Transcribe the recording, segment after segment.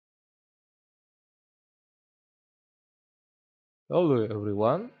Hello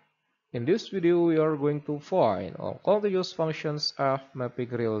everyone. In this video we are going to find all continuous functions f mapping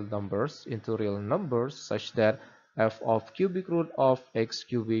real numbers into real numbers such that f of cubic root of x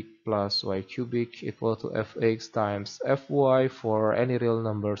cubic plus y cubic equal to fx times fy for any real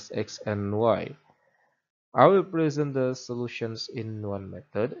numbers x and y. I will present the solutions in one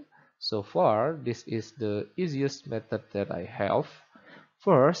method. So far this is the easiest method that I have.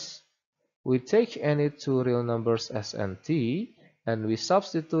 First, we take any two real numbers s and t, and we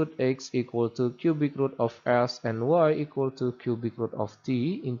substitute x equal to cubic root of s and y equal to cubic root of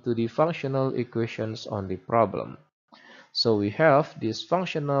t into the functional equations on the problem. So we have these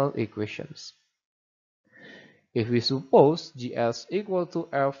functional equations. If we suppose gs equal to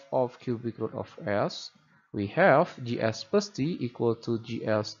f of cubic root of s, we have gs plus t equal to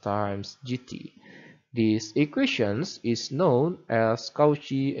gs times gt. These equations is known as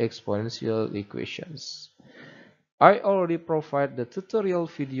Cauchy exponential equations. I already provided the tutorial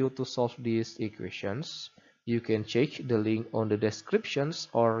video to solve these equations. You can check the link on the descriptions,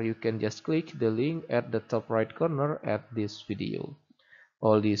 or you can just click the link at the top right corner at this video.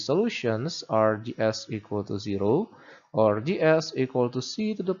 All these solutions are gs equal to 0 or gs equal to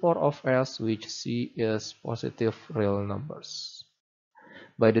c to the power of s, which c is positive real numbers.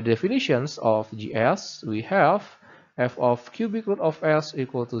 By the definitions of gs, we have f of cubic root of s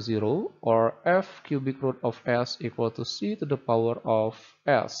equal to 0 or f cubic root of s equal to c to the power of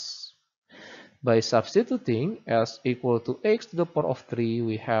s. By substituting s equal to x to the power of 3,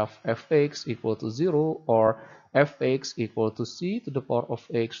 we have fx equal to 0 or fx equal to c to the power of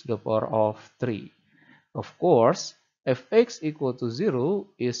x to the power of 3. Of course, fx equal to 0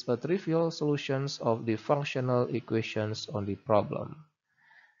 is a trivial solution of the functional equations on the problem.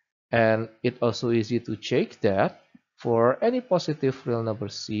 And it's also easy to check that for any positive real number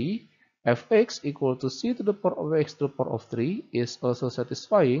c, fx equal to c to the power of x to the power of 3 is also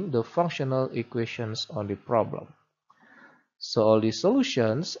satisfying the functional equations on the problem. So all the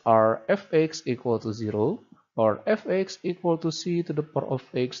solutions are fx equal to 0 or fx equal to c to the power of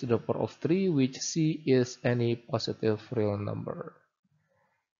x to the power of 3, which c is any positive real number.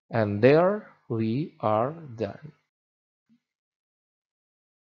 And there we are done.